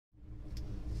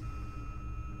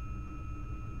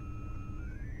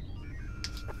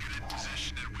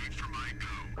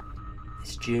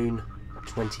It's June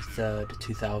 23rd,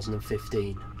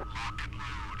 2015.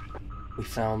 We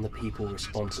found the people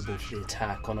responsible for the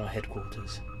attack on our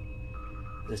headquarters.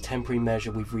 As a temporary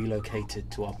measure, we've relocated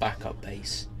to our backup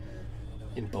base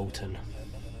in Bolton.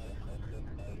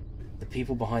 The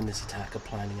people behind this attack are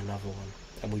planning another one,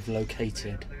 and we've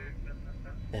located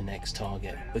their next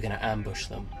target. We're going to ambush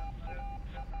them.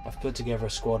 I've put together a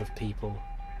squad of people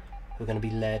who are going to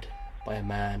be led by a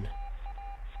man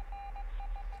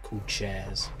called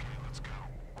Chairs.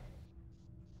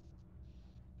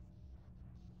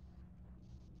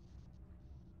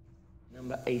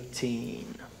 Number 18.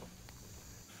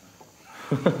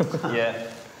 Yeah,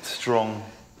 strong,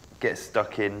 gets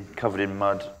stuck in, covered in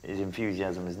mud. His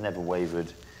enthusiasm has never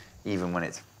wavered, even when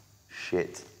it's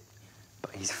shit.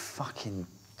 But he's fucking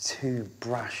too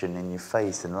brash and in your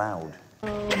face and loud. For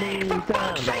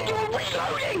fuck's sake, you're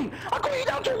reloading! I got you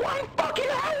down to 1 fucking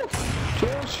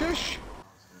health! Shush!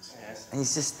 And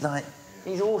he's just like,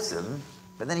 he's awesome,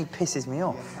 but then he pisses me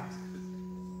off.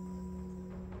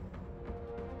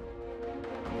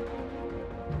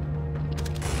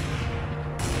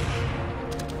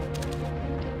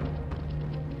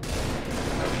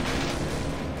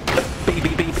 Beep,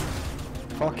 beep, beep.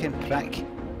 Fucking prick.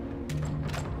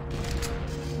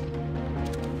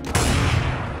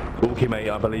 Okay, mate,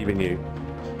 I believe in you.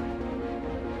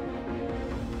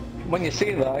 When you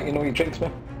say that, you know you jinx me.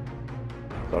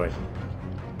 Sorry.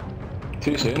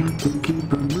 Too soon.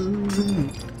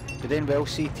 You're doing well,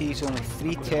 CT's only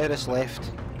 3 terrorists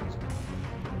left.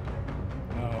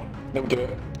 No, they'll do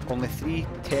it. Only 3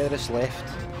 terrorists left.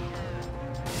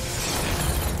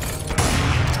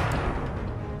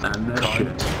 And they're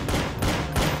shit.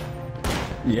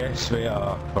 Yes, they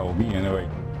are. Well, me anyway.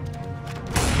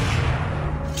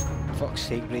 Fuck's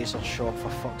sake, Razor Shot, for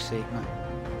fuck's sake, man.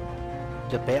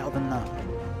 You're better than that.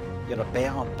 You're a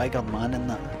better, bigger man than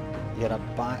that. You're a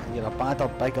badder,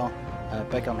 bigger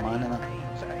man than that.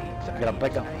 You're a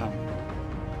bigger man.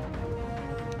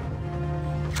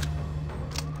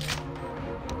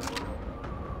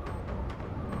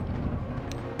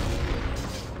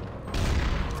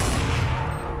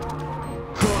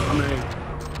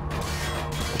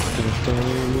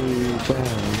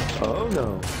 Oh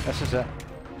no. This is it.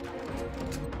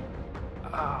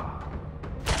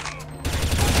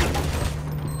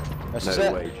 This is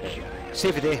it.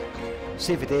 Save the day.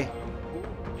 Save the day.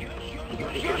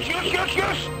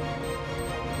 Yes!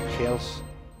 Shells.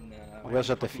 Where's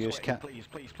our defuse kit?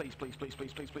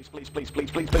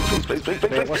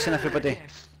 Right, listen everybody.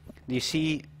 Do you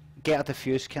see, get a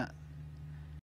defuse kit.